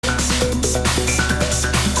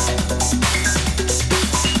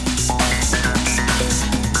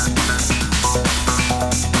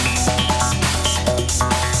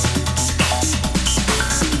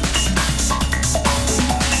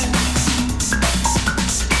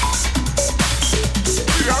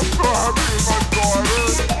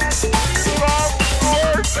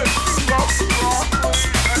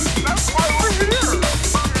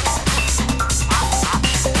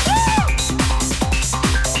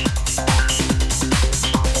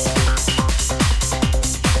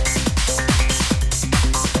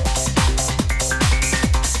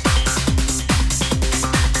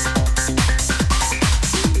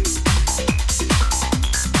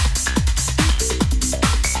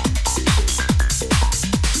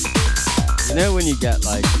You know when you get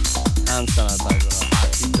like hand sanitizer that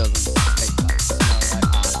actually doesn't take like smell like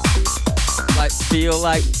ass, like feel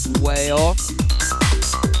like way off.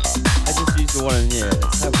 I just used the one in here.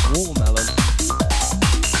 It's like watermelon.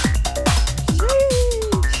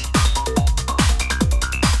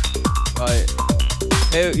 Right,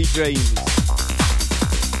 Coyote Dreams.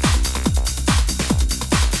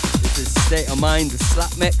 This is State of Mind, the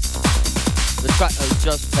slap mix. The track that was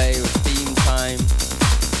just played was Theme Time.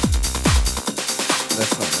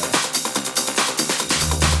 That's not there.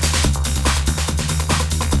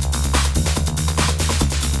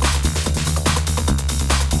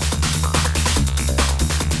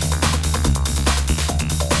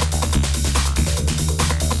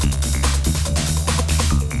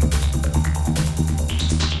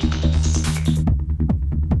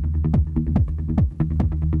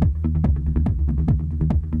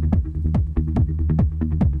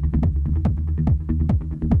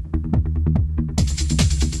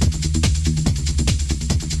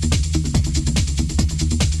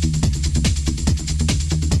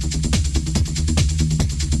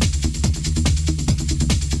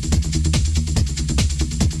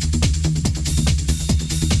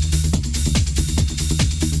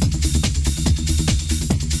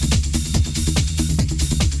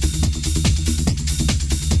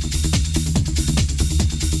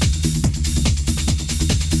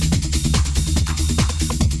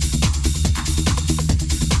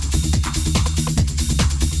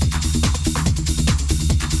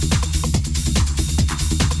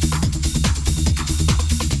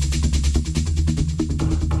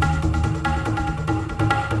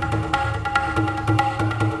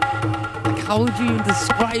 How would you even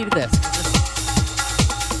describe this?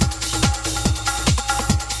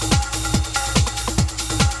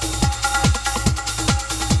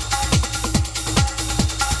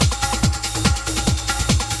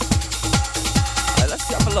 Right, let's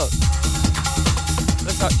have a look.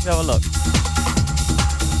 Let's actually have a look.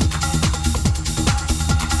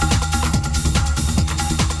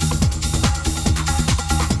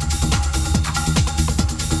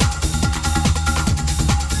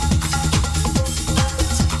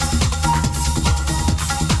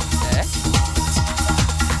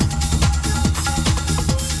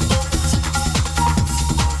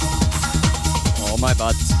 My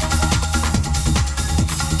bad.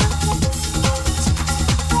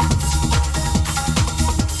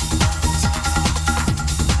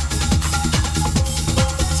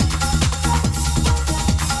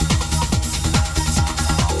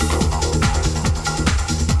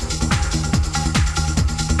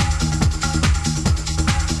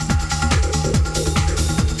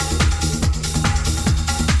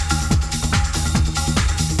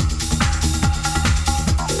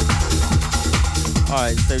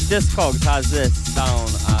 Alright, so Discogs has this down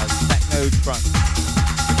as techno trance,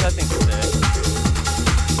 which I think is it.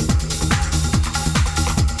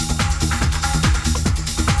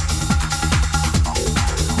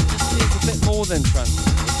 It's a bit more than trance.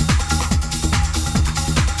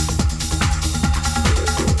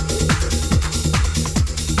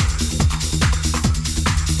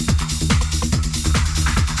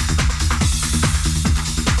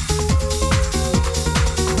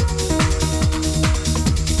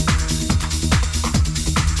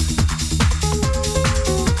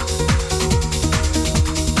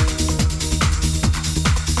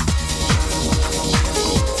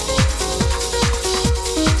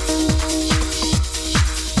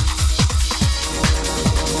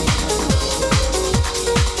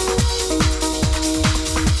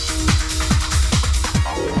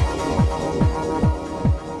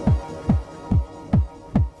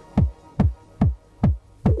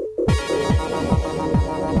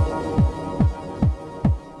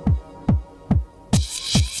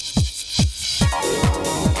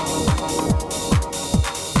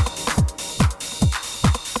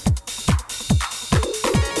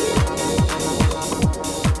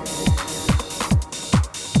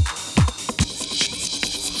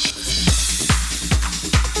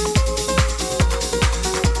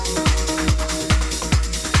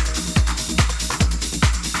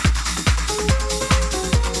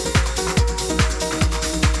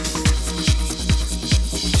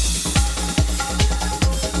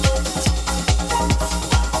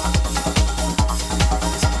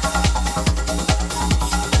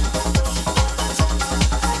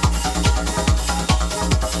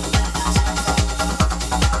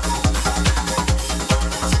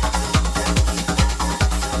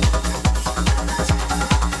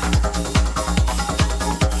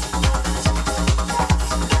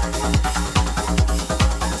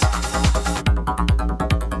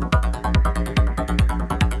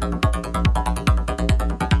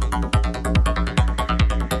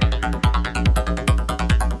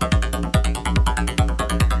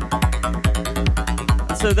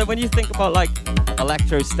 So that when you think about like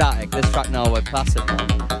electrostatic, this track now with classic,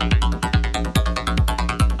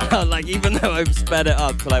 like even though I've sped it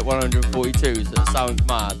up to like 142, so it sounds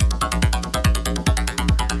mad.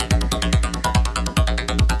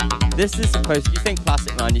 This is supposed to, you think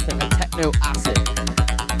classic man, you think a techno acid,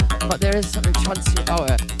 but there is something chancy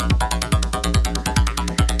about it.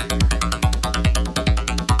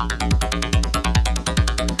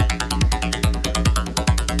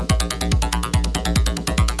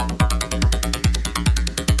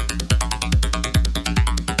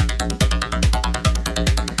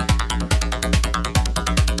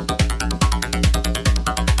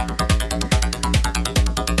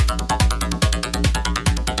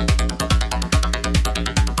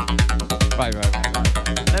 Right.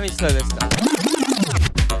 Let me slow this down.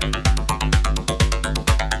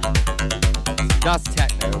 That's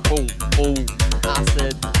techno, full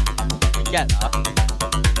acid. You get that?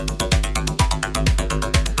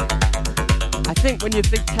 I think when you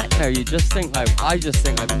think techno, you just think like, I just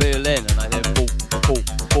think like Berlin, and I hear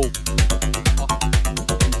full,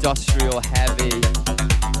 industrial, heavy.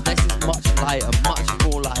 This is much lighter, much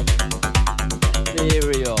more like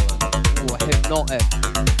ethereal and hypnotic.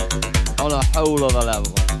 On a whole other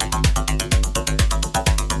level.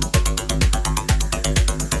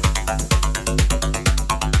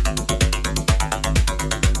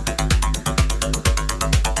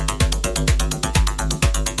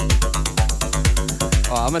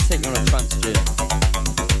 I'm gonna take you on a trance journey.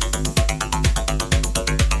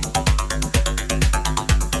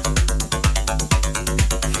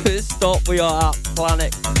 First stop, we are at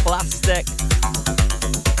Planet Plastic.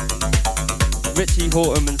 Richie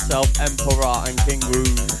Horton himself, Emperor and King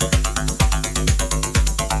Groove.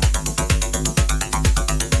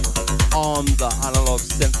 On the analog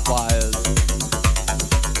synthwires.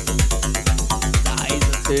 That is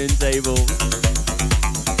a turntable.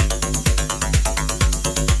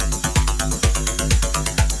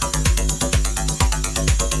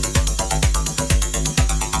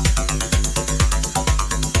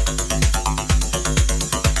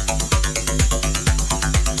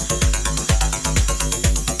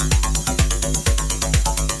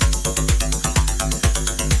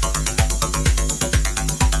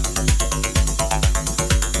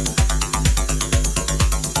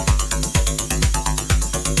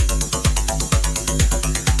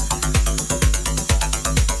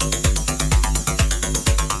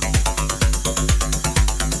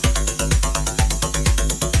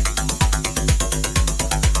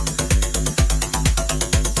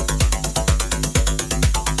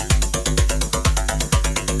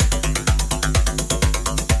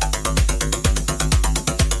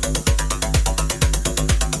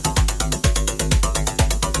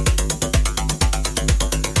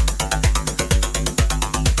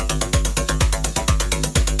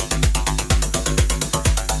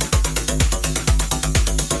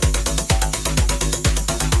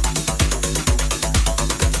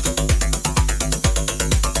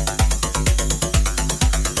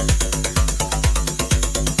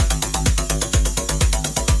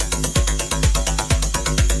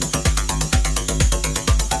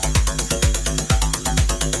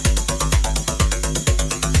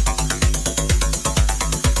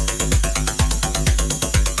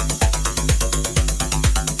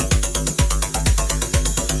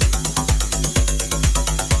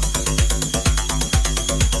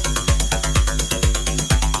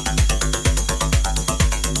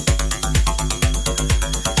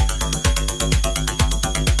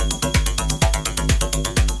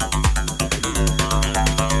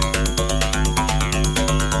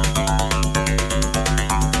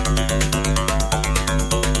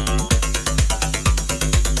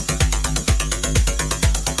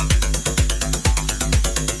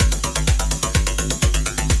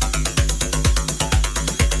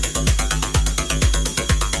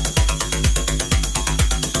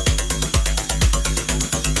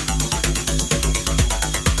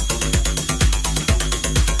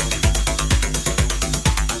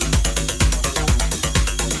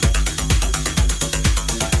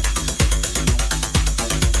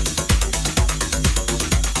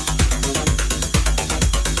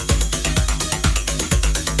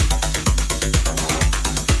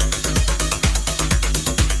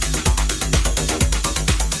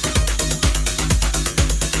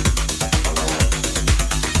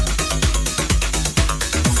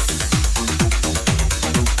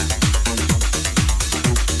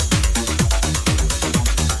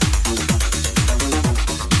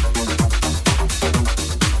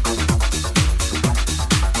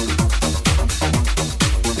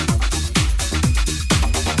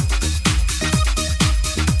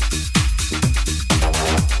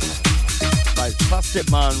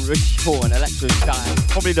 Ritual and Electro Style.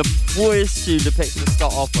 Probably the worst tune to pick to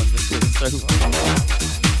start off on, just because it's so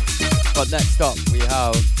But next up we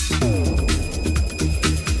have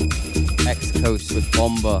X-Coast with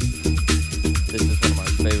Bomba. This is one of my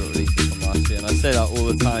favourite releases from last year, and I say that all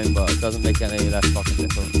the time, but it doesn't make it any less fucking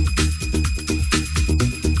different.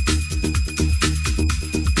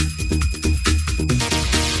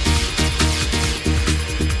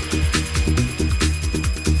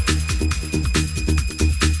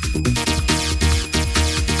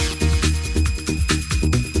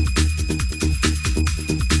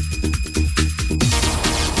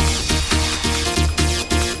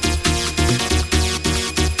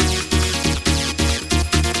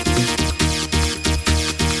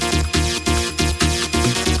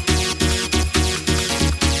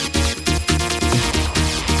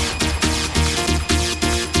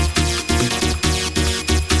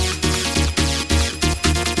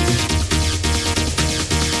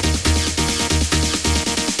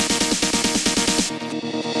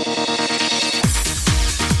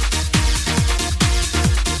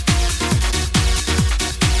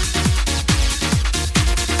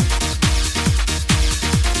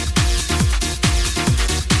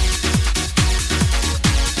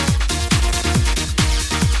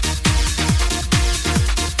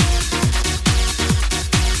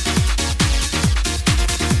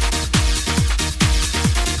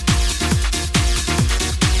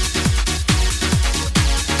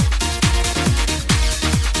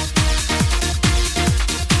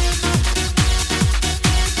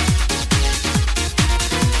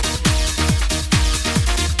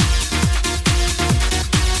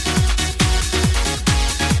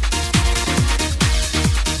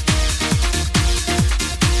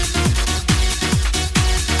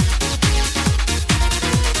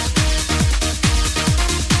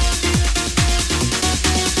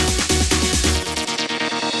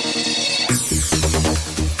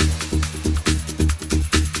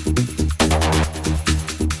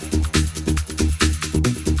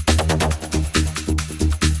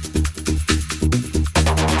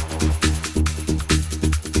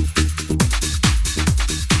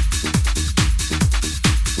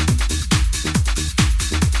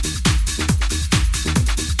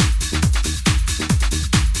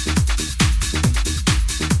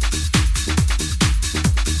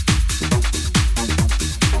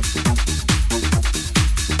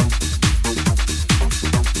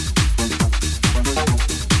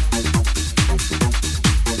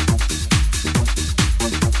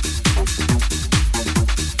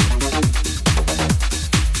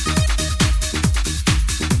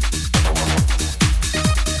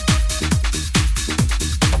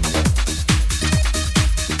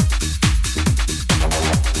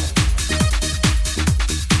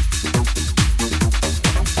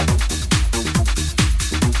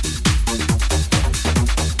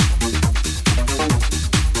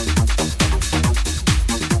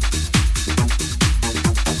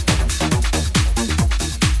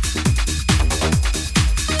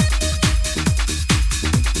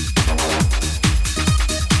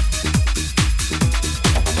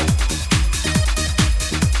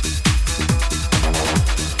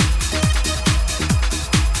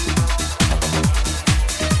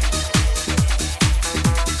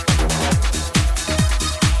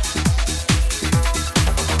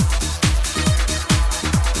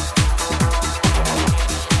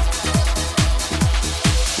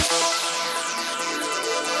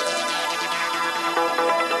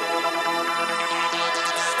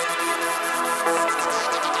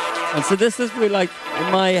 And so this is where, like,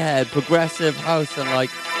 in my head, progressive house and, like,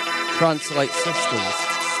 trance are like sisters.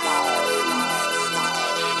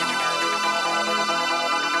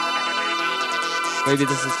 Maybe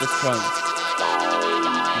this is just trance.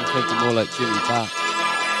 I'm thinking more like Jimmy Back.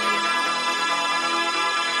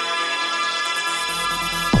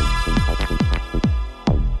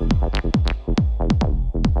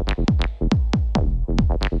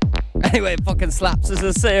 Anyway, it fucking slaps as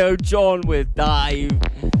a Seo John with Dive.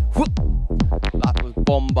 Whoop. That was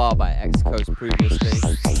Bomba by X-Coast previously.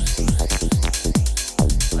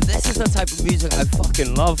 And this is the type of music I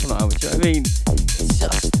fucking love now, do you know what I mean? It's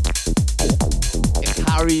just, it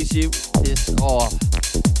carries you.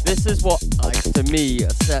 This is what, like, to me, a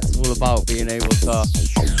set's all about, being able to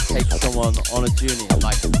take someone on a journey,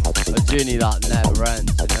 like a journey that never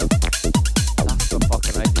ends, you know? That's the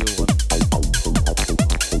fucking ideal one.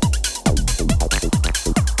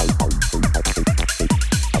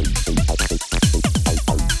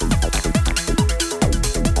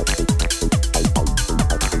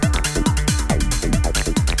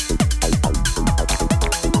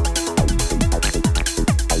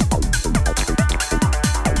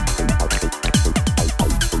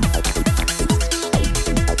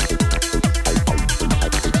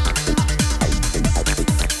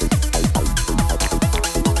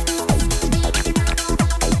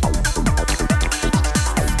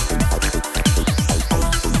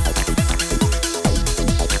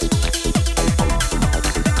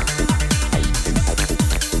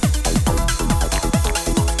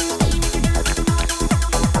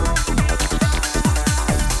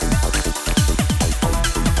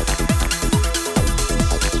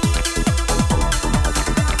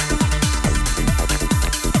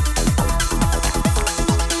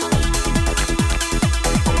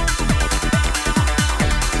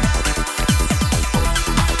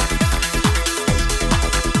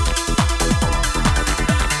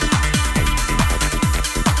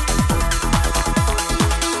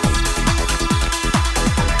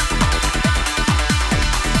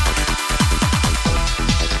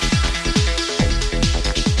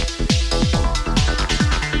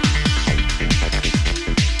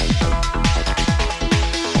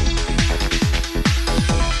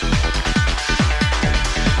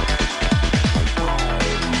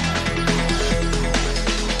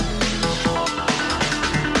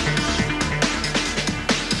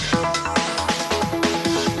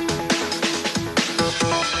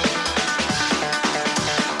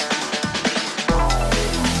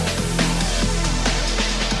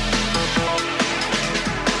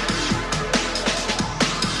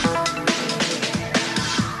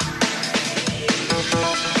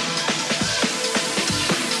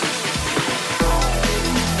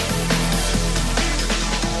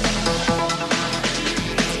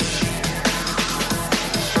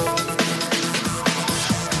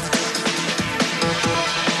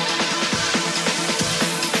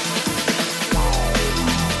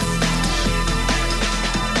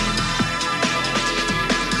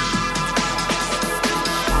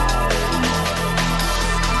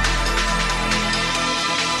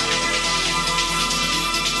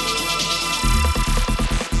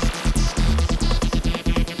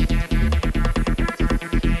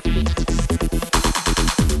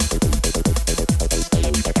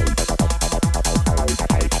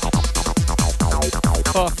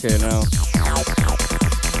 Fucking hell.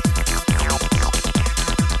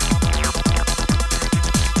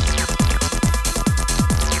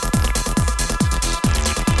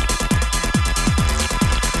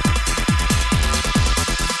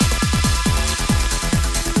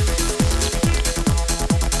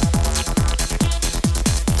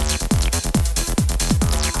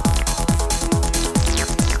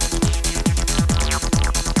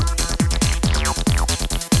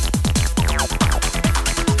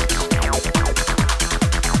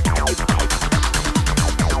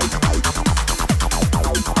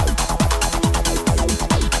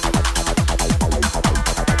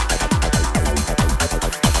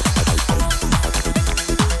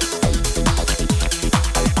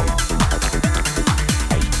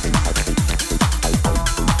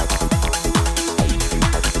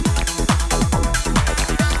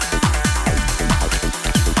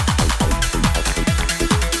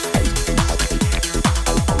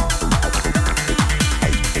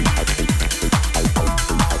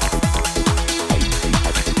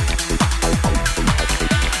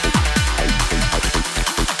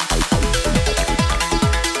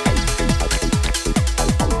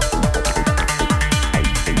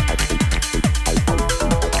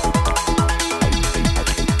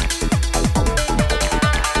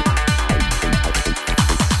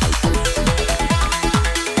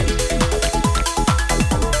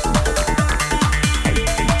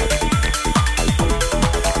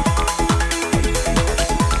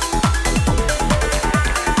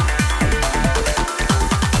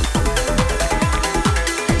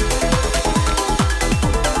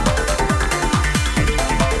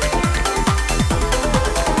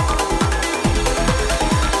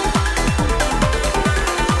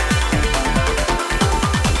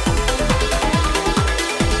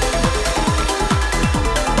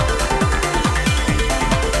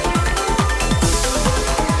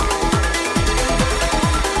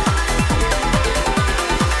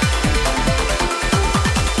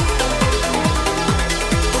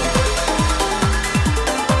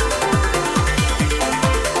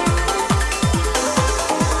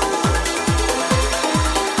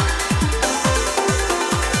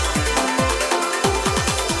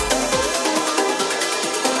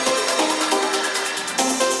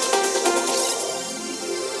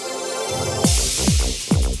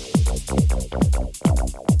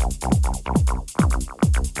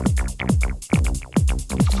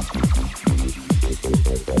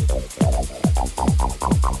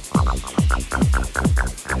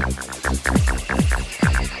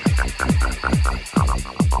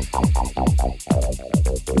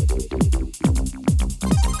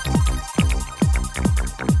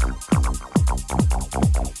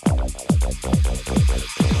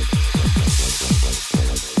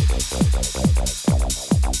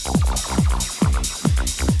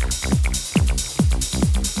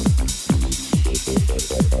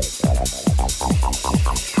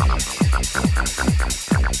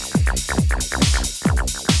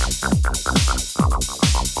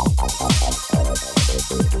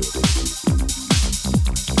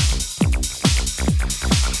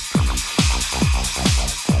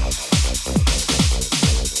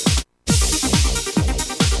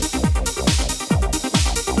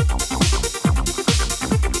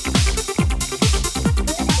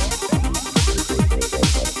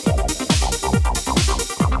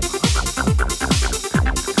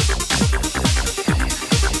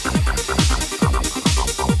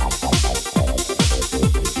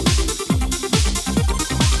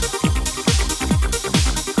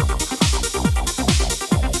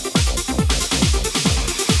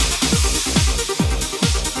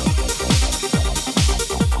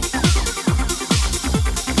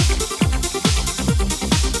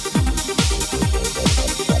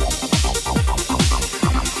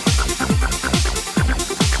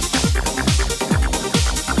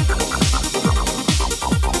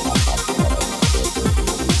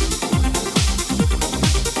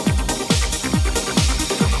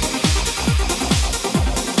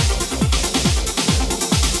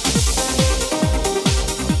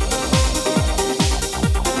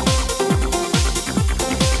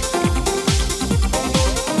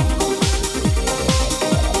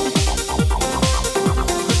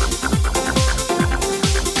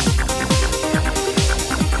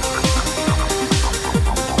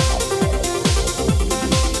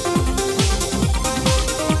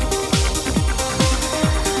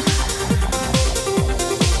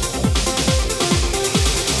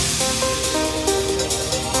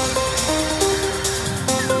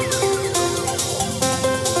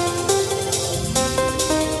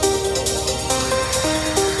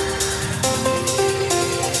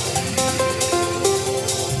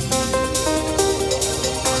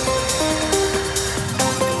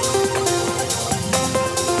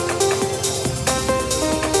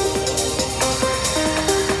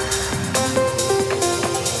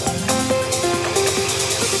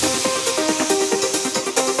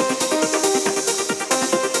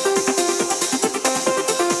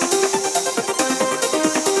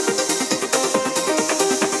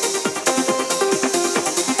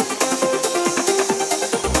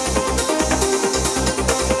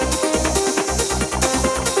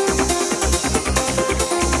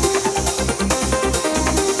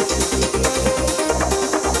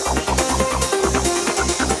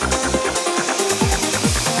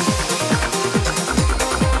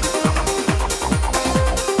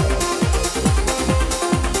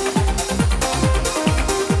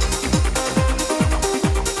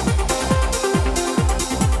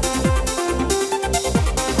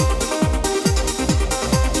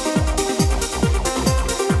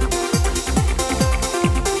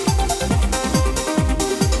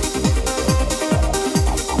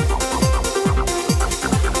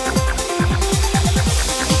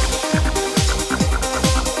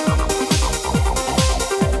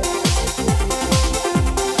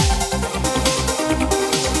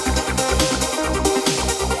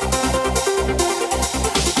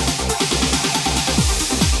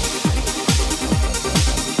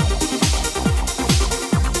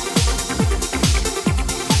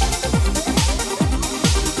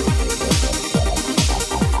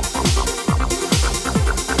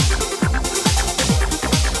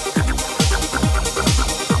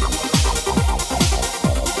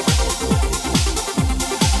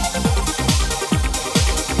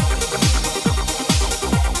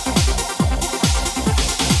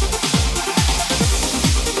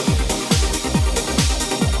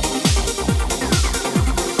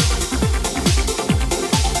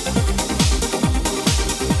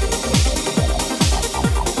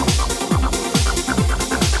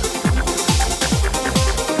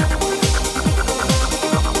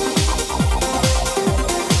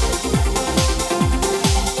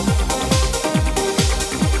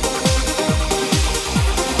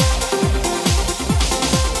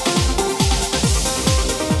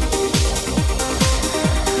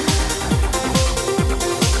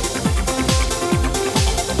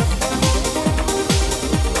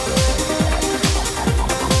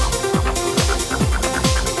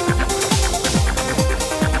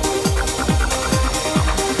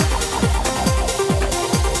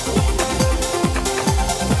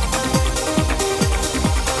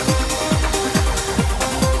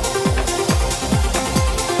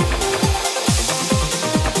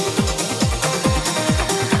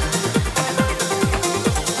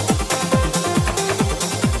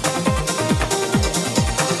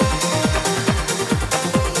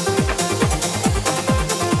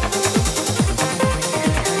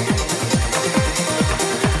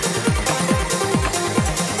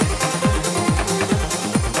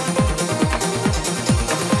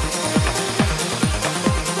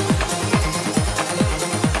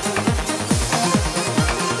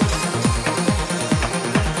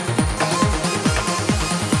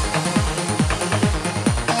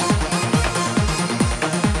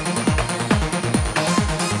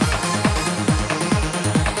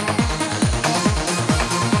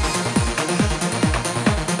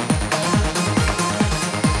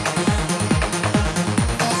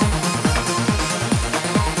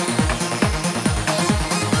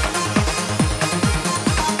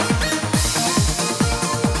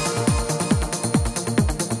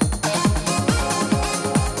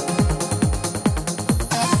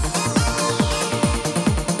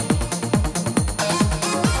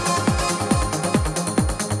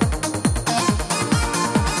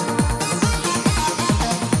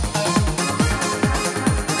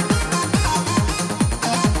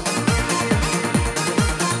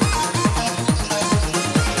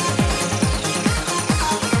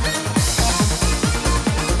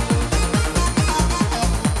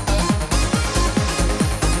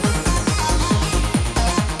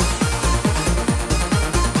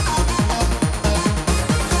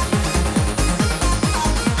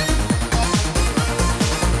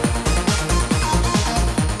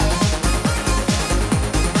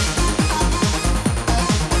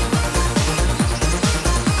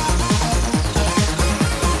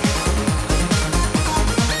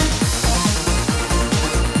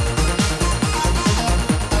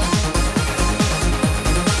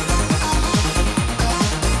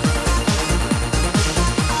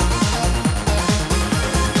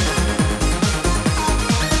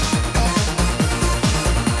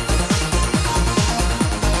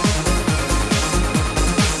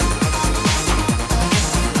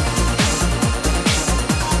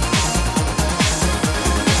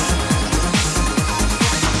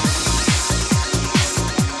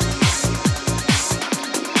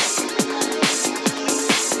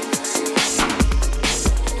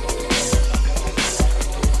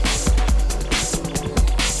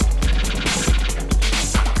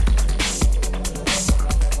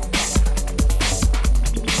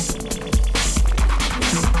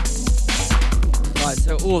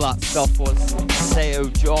 all that stuff was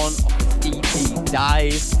Amsae John of his EP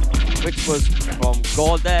Dive, which was from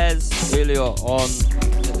Gordes earlier on.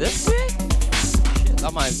 This way? Shit,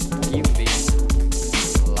 that might even be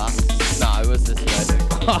last. Nah, it was this way.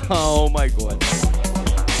 Oh my god.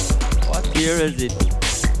 What year is it?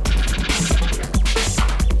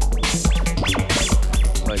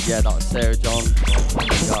 But yeah, that was Sarah John.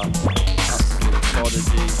 Absolute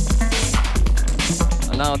prodigy.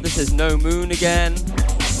 And now this is No Moon again.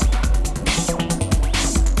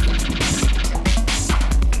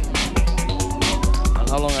 And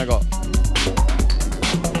how long I got?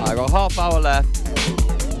 I got half hour left.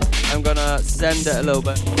 I'm gonna send it a little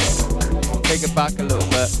bit. Take it back a little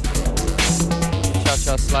bit.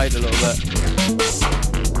 Cha-cha slide a little bit.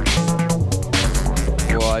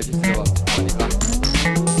 Whoa, I just got 20 back.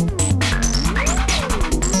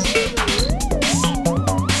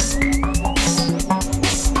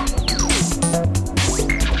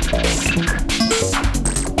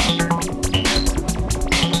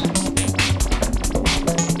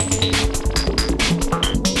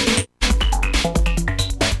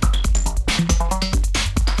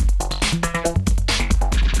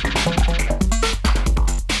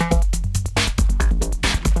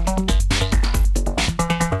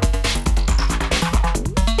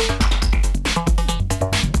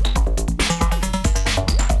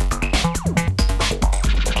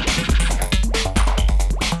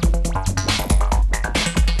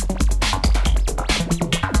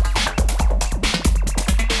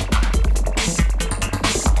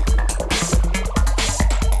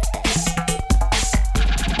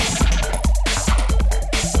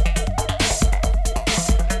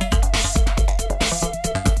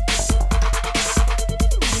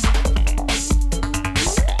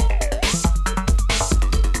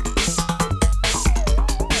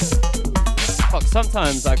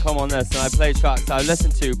 Sometimes I come on this and I play tracks I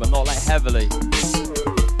listen to, but not like heavily.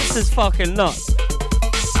 This is fucking nuts.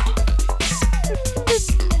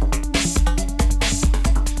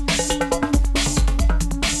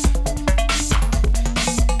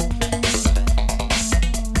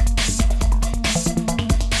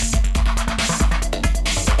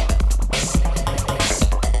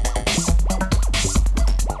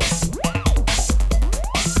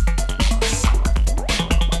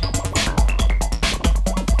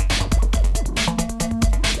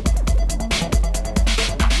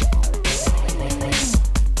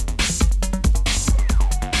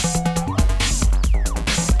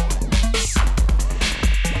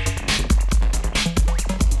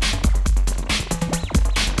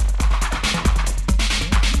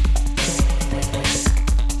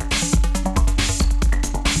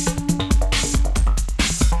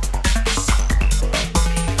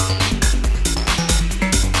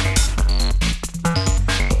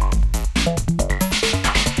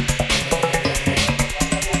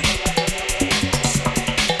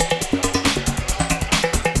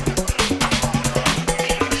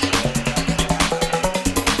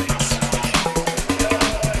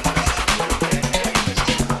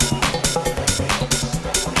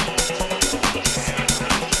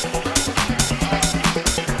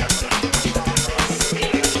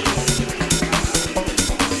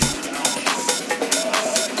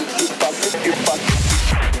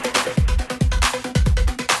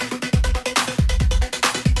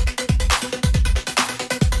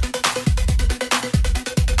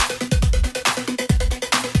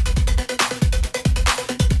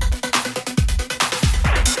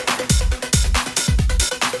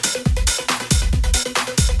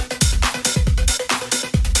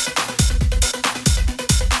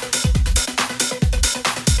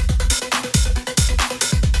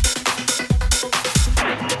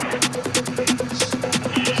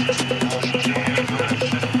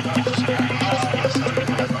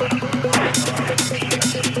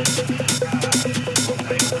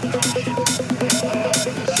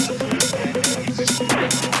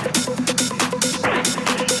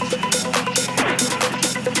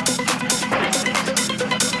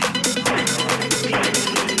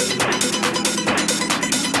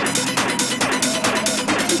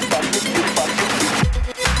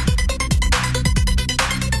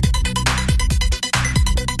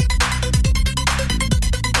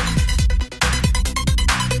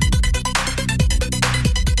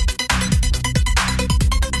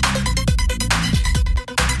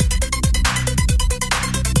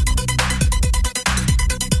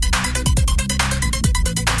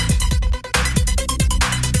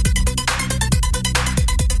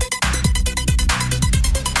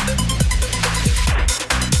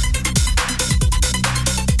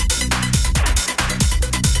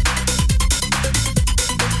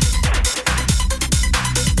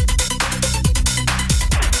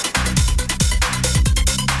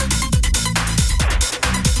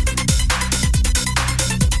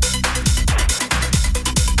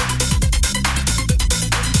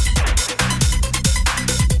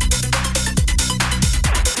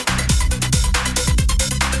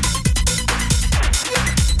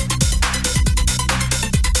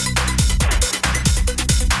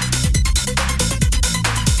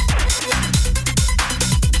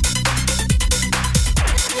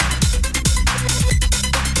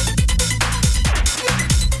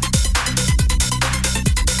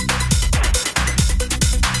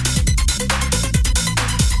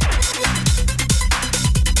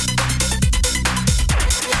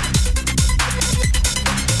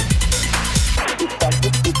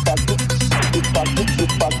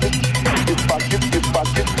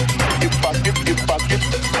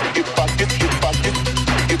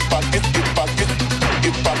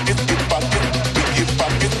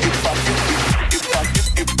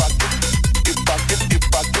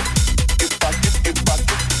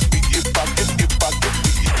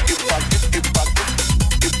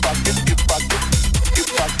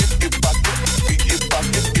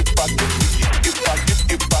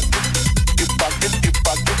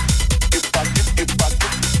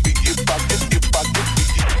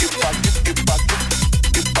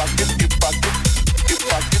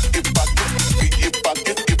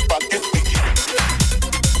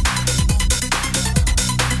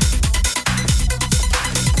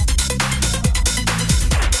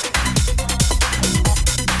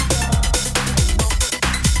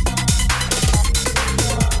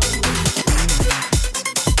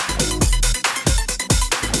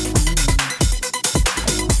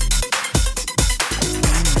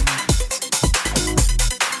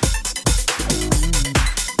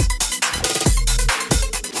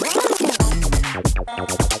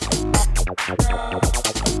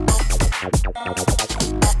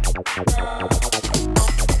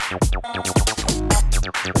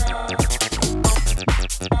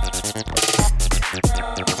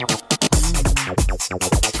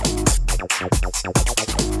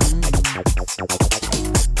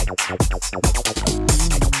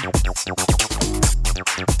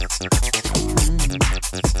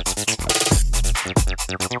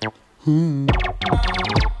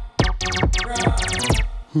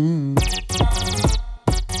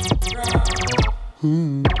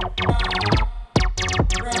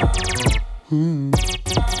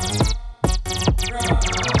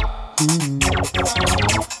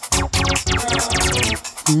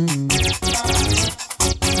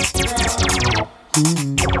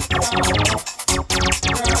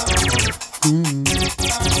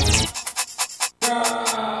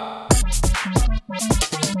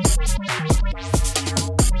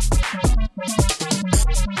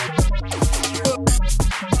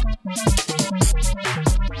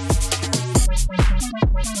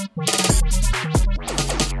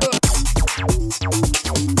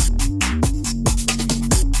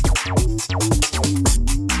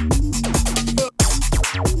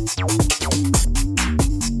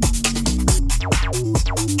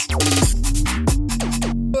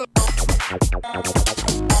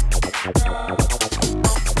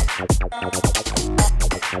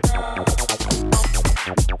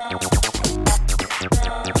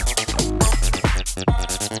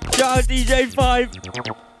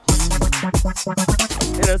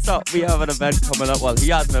 We have an event coming up. Well, he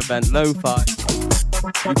has an event, Lo-Fi.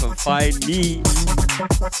 You can find me.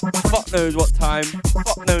 Fuck knows what time.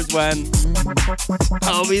 Fuck knows when.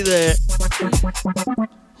 I'll be there.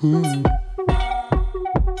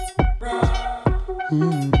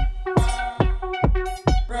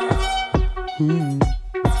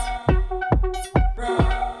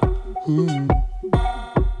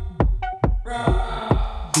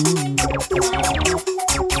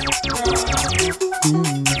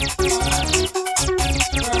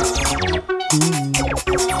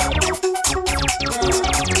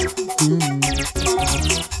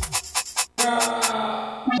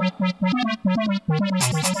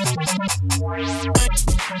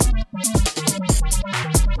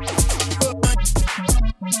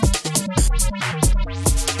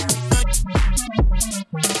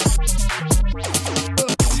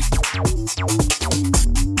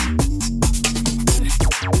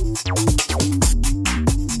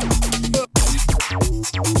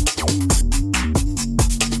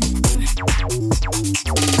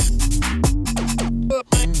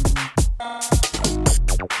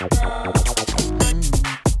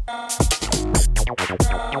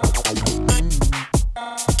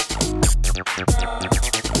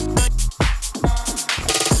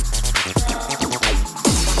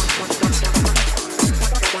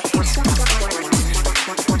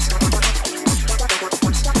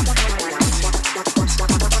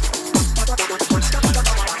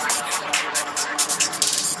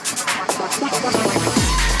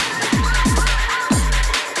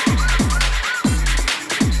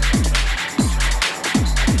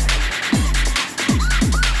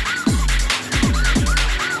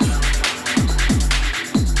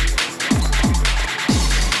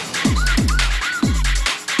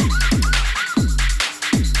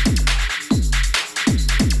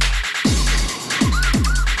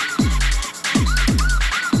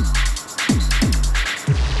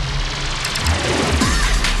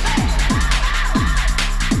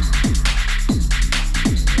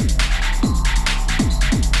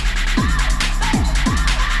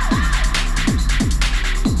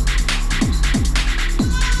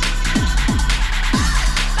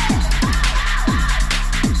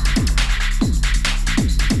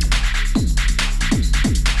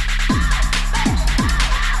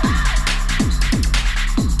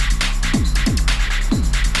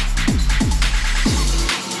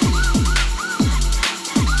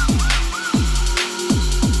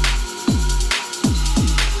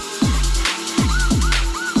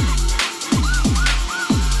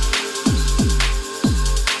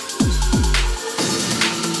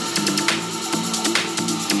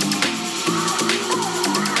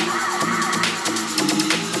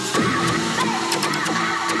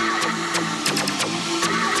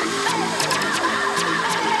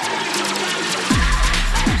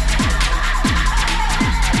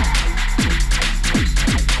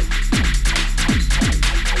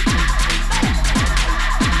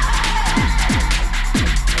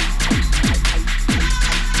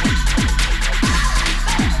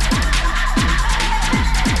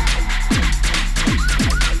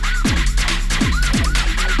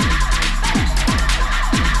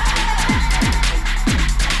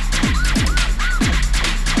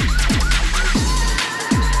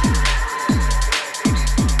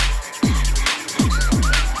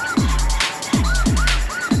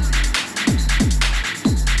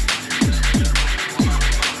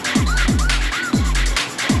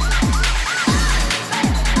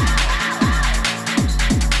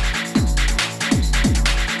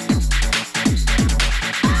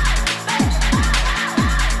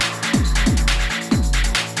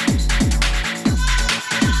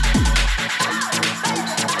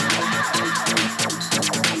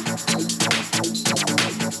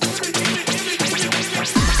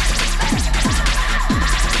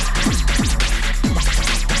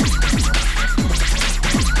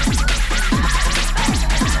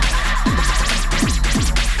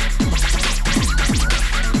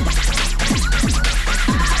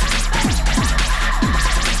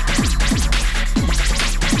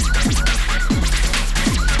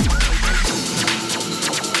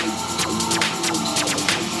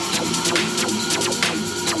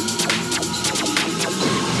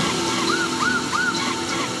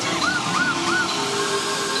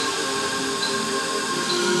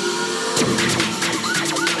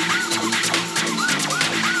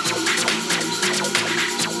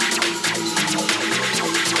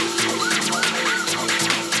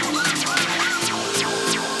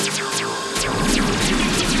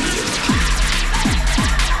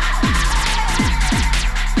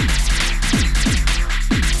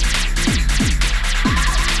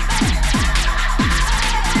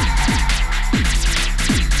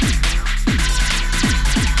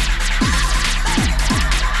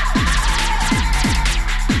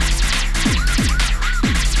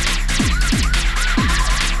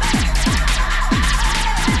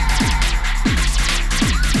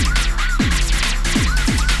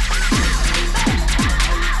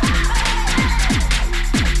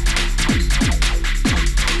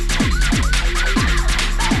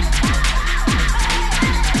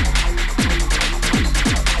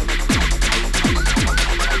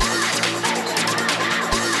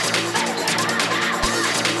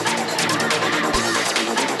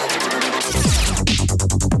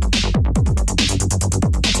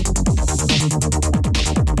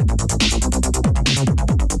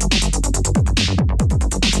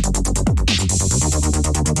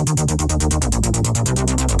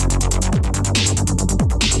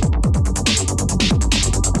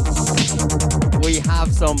 We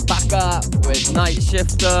have some backup with Night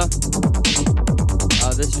Shifter.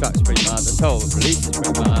 This track's pretty mad. The total release is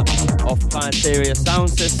pretty mad. Off Planetaria Sound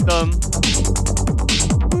System.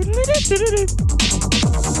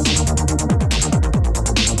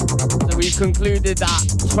 So we've concluded that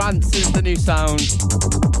trance is the new sound.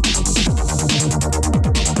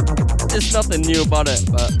 There's nothing new about it,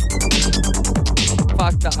 but the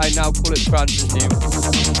fact that I now call it trance is new.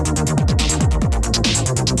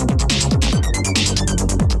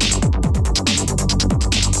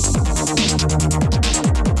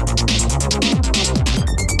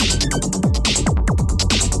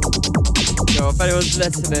 If anyone's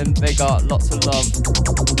listening, they got lots of love.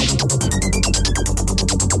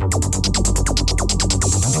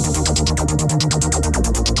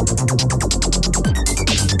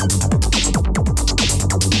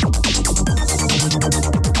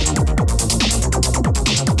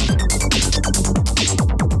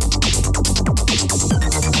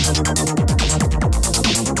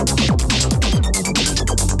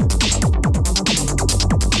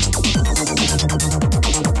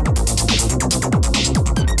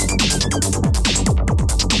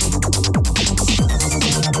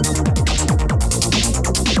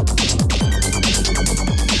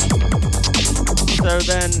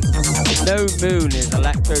 Then No Moon is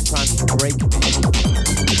electro trance breakbeat, which is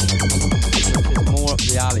more up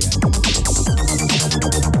the alley.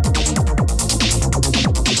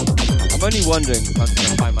 I'm only wondering if I'm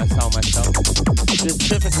going to find my sound myself. Just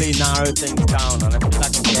typically narrow things down, and I feel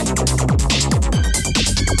like I'm getting it.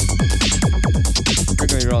 Don't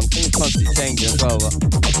get me wrong, things constantly changing as well, but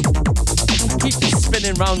I keep just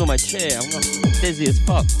spinning around on my chair. I'm dizzy as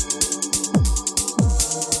fuck.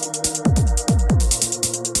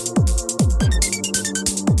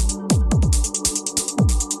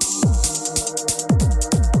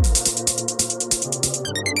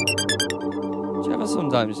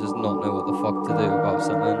 Sometimes just not know what the fuck to do about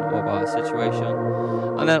something or about a situation,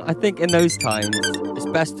 and then I think in those times it's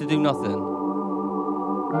best to do nothing.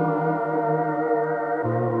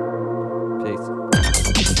 Peace.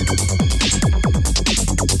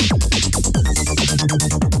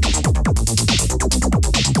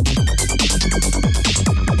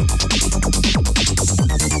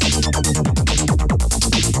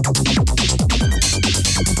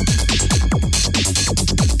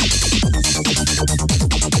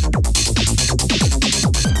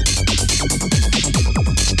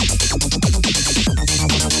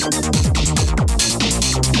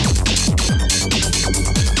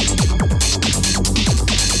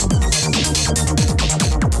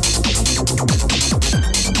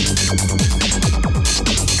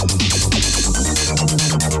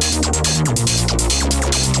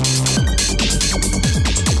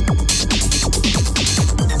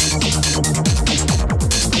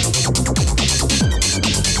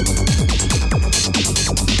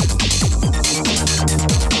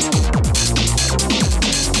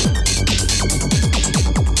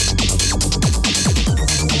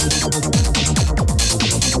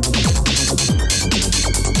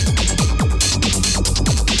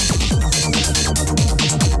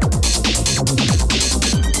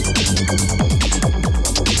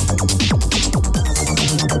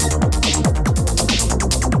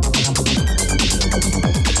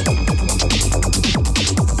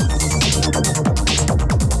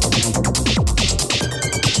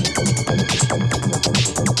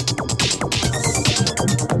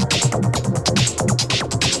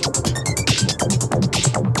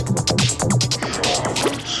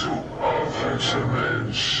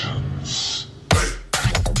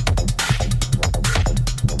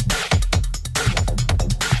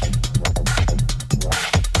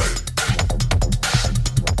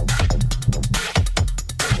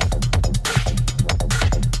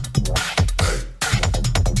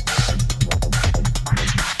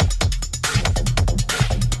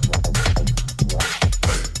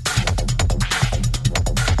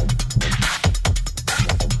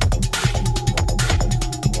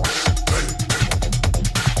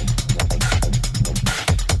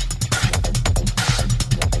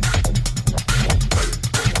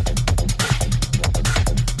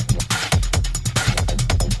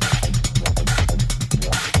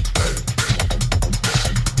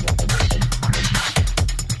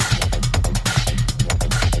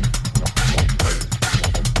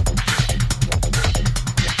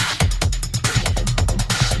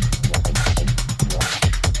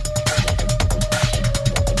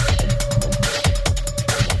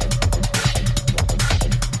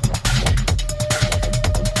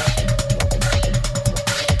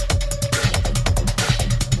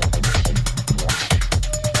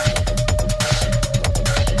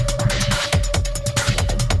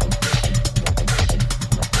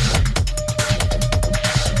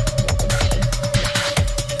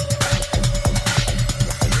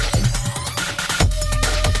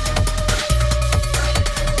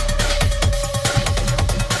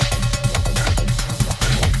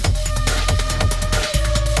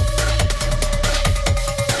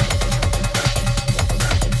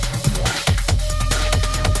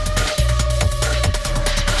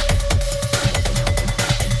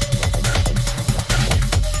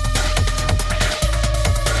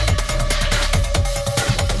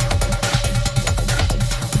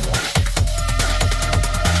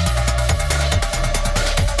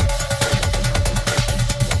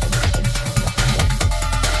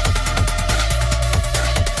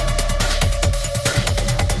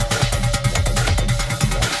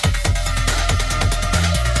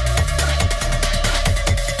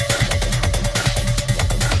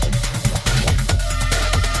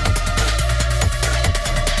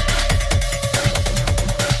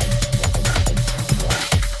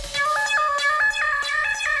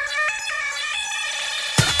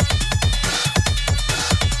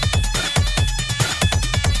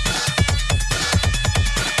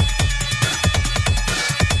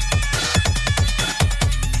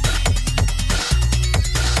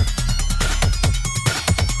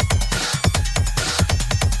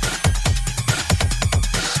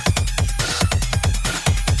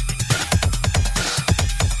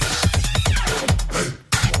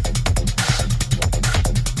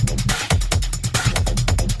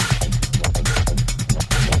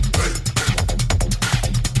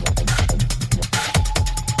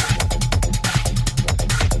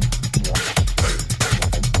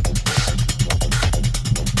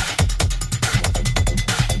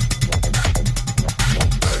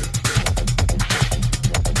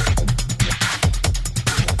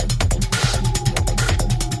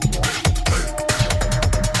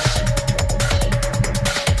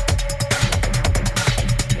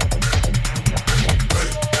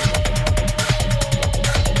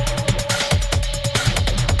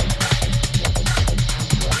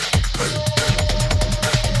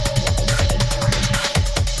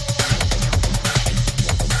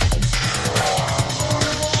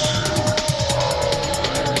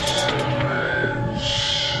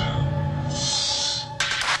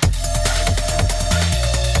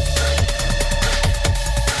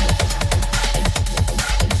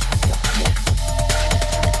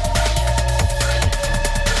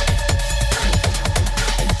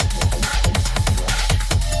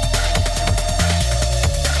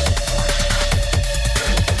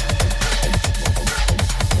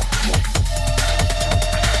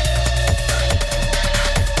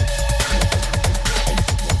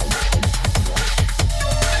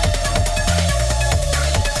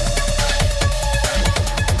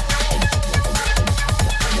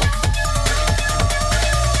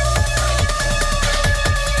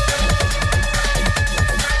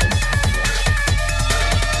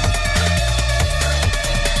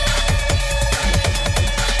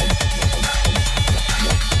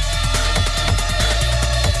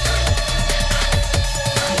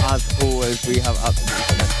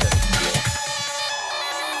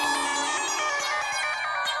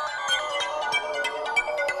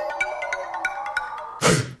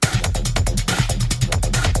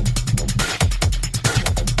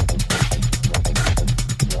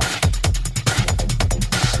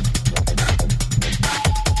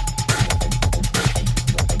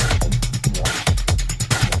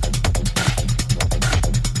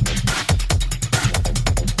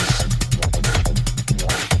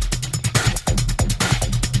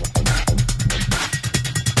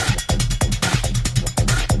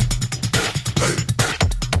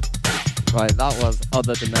 Right, that was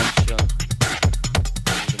Other Dimension.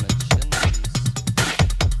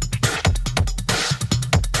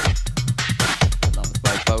 That was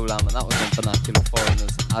by Bolam, and that was on Vernacular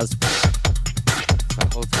Foreigners as well. So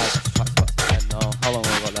hold tight, this track's about to end now. How long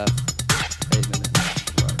have I got left? 8 minutes.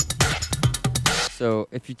 Right. So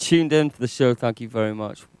if you tuned in for the show, thank you very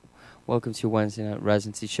much. Welcome to your Wednesday night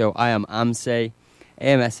residency show. I am Amsae,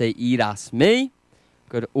 AMSAE, that's me.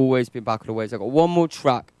 Good, always be back always. I got one more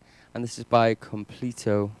track, and this is by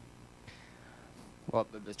Completo. Well,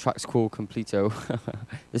 the track's called Completo.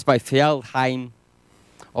 This is by Fjellheim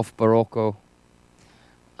of Barocco.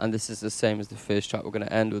 And this is the same as the first track. We're going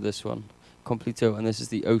to end with this one. Completo, and this is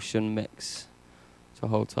the Ocean Mix. So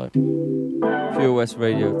hold tight. Pure West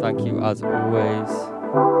Radio, thank you as always.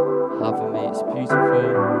 Having me, it's beautiful.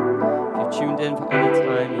 If you've tuned in for any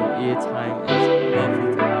time, your ear time is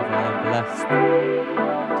lovely to have, and I'm blessed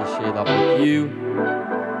to share that with you.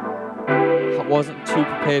 I wasn't too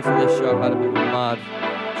prepared for this show. I've had a bit of a mad,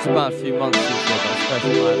 it's about a few months since I got,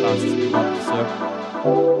 especially my last month or so. I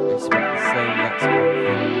expect the same next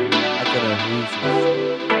month. I don't know who's this.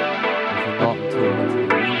 If you're not, I'm talking to the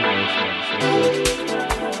universe, man. So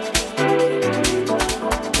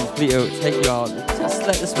Completo, take you out. Just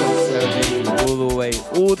let this one serenade you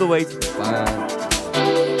all the way to the band.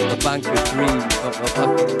 The bank of dreams, not the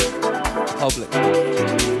fucking public bank.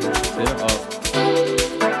 Turn it up.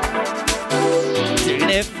 Turn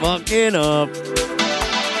it fucking up.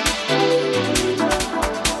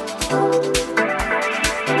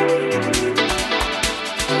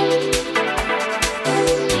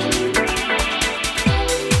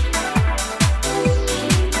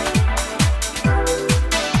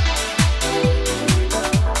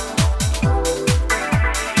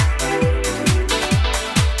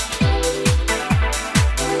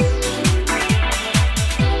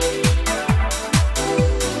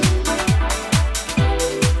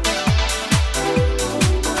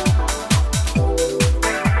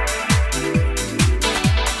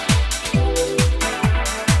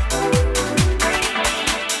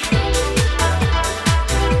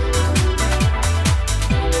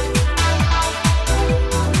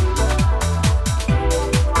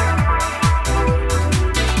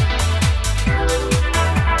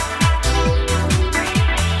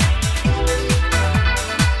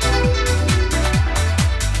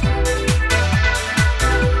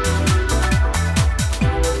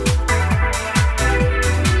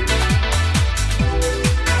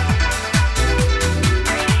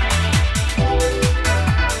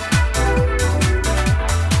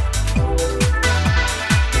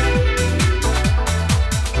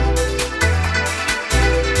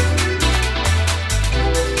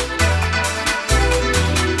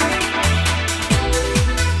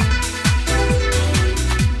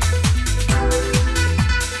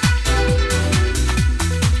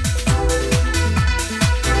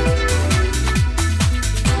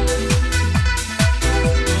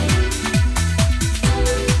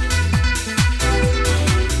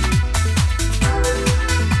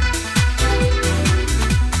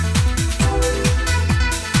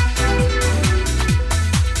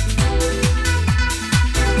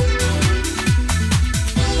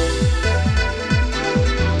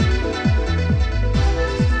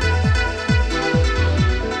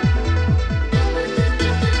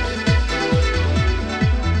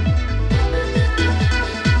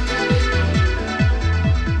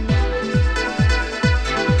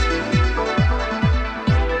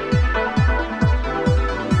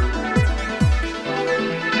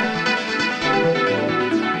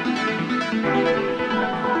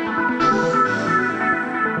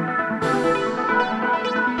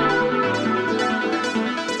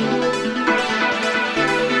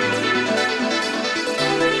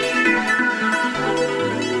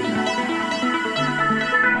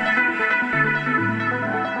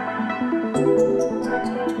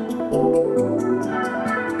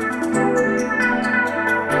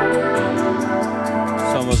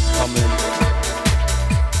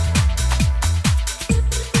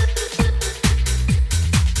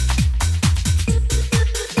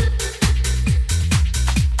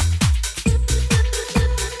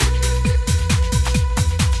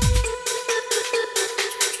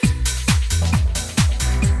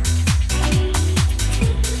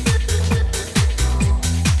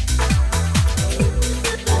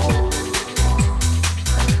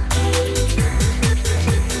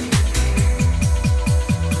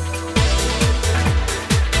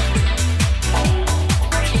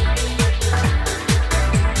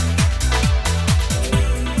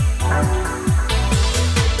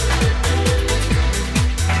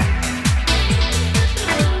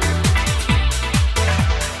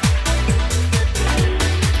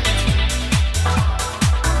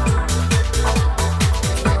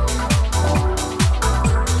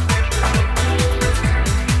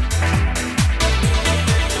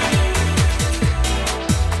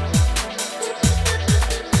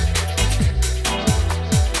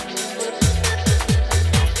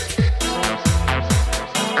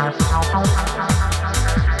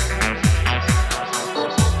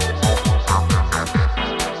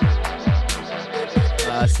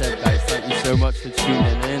 said, guys, thank you so much for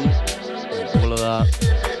tuning in and all of that.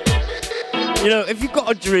 You know, if you've got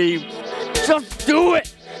a dream, just do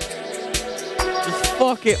it. Just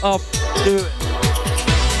fuck it up. Do it.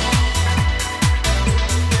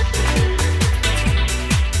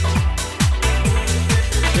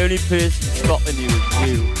 The only person stopping you is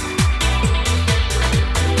you.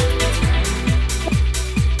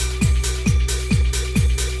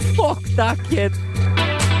 Fuck that kid.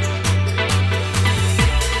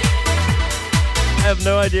 I have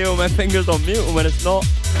no idea when my finger's on mute and when it's not.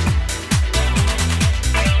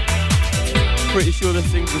 Pretty sure this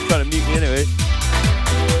thing's just trying to mute me anyway.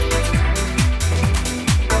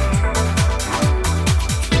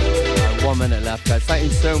 1 minute left, guys. Thank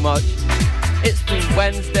you so much. It's been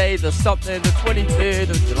Wednesday, the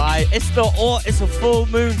 23rd of July. It's a full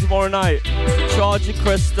moon tomorrow night. So charge your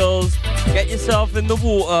crystals, get yourself in the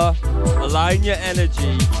water, align your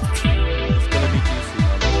energy. It's gonna be juicy,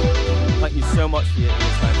 man. Thank you so much for your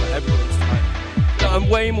time, for everyone's time. You know, I'm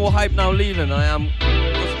way more hyped now leaving than I am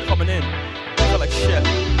just coming in. I feel like shit.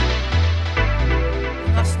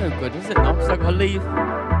 That's no good, is it? Now, because I gotta leave.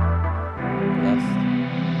 Blessed.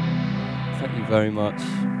 Thank you very much.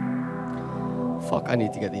 Fuck, I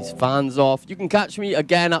need to get these fans off. You can catch me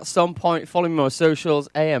again at some point. Follow me on my socials.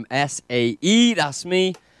 AMSAE, that's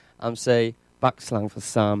me. Amsae, backslang for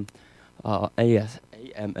Sam.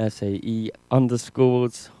 AMSAE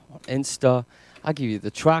underscores on Insta. I give you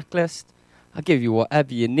the track list. I give you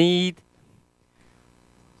whatever you need.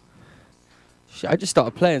 Shit, I just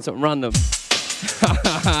started playing something random.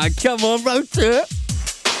 Come on, rotor.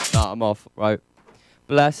 Nah, I'm off. Right.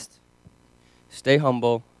 Blessed. Stay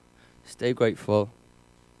humble. Stay grateful.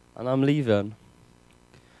 And I'm leaving.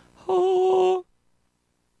 Oh.